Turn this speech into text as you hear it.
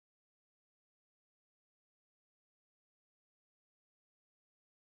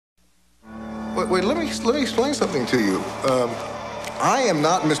wait, let me explain something to you. I am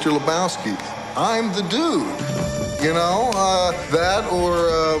not Mr. Lebowski. I'm the dude. You know, that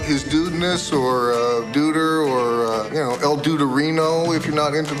or his dudeness or duder or, you know, El Duderino if you're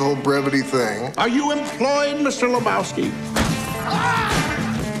not into the whole brevity thing. Are you employed, Mr. Lebowski?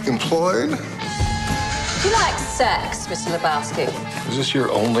 Employed? Do you like sex, Mr. Lebowski? Is this your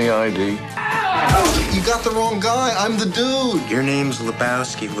only ID? You got the wrong guy. I'm the dude. Your name's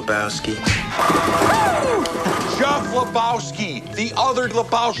Lebowski. Jeff Lebowski, the other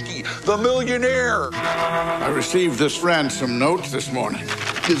Lebowski, the millionaire. I received this ransom note this morning.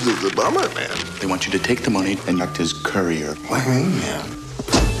 This is a bummer, man. They want you to take the money and act as courier. What do you mean, man?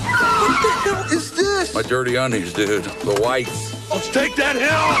 What the hell is this? My dirty undies, dude. The whites. Let's take that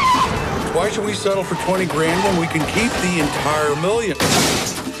hill! Why should we settle for 20 grand when we can keep the entire million?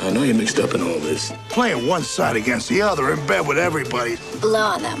 I know you're mixed up in all this. Playing one side against the other in bed with everybody. Blow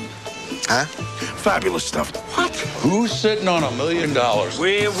on them. Huh? Fabulous stuff. What? Who's sitting on $1 million?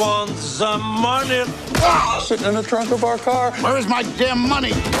 We want some money. Sitting in the trunk of our car. Where is my damn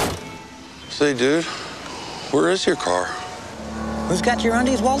money? Say, dude, where is your car? Who's got your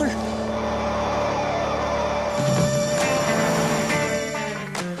undies, Walter?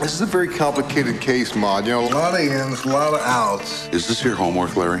 This is a very complicated case, Maud. You know, a lot of ins, a lot of outs. Is this your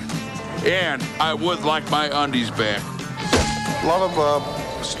homework, Larry? And I would like my undies back. A lot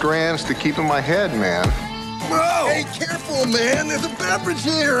of strands to keep in my head, man. Whoa! Hey, careful, man. There's a beverage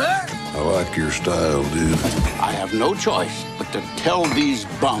here, huh? I like your style, dude. I have no choice but to tell these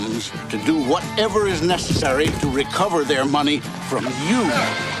bums to do whatever is necessary to recover their money from you.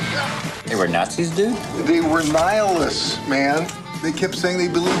 They were Nazis, dude? They were nihilists, man. They kept saying they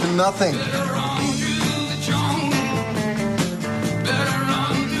believed in nothing.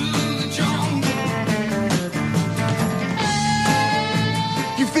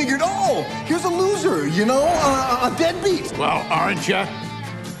 You figured, oh, here's a loser, you know, a deadbeat. Well, aren't you?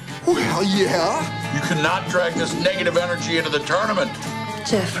 Well, yeah. You cannot drag this negative energy into the tournament.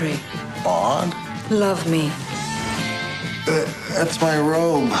 Jeffrey, Maud? love me. That's my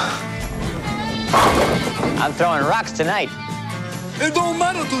robe. I'm throwing rocks tonight. It don't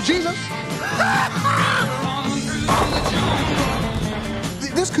matter to Jesus.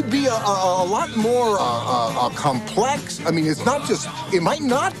 This could be a lot more complex. I mean, it's not just, it might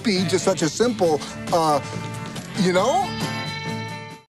not be just such a simple, you know?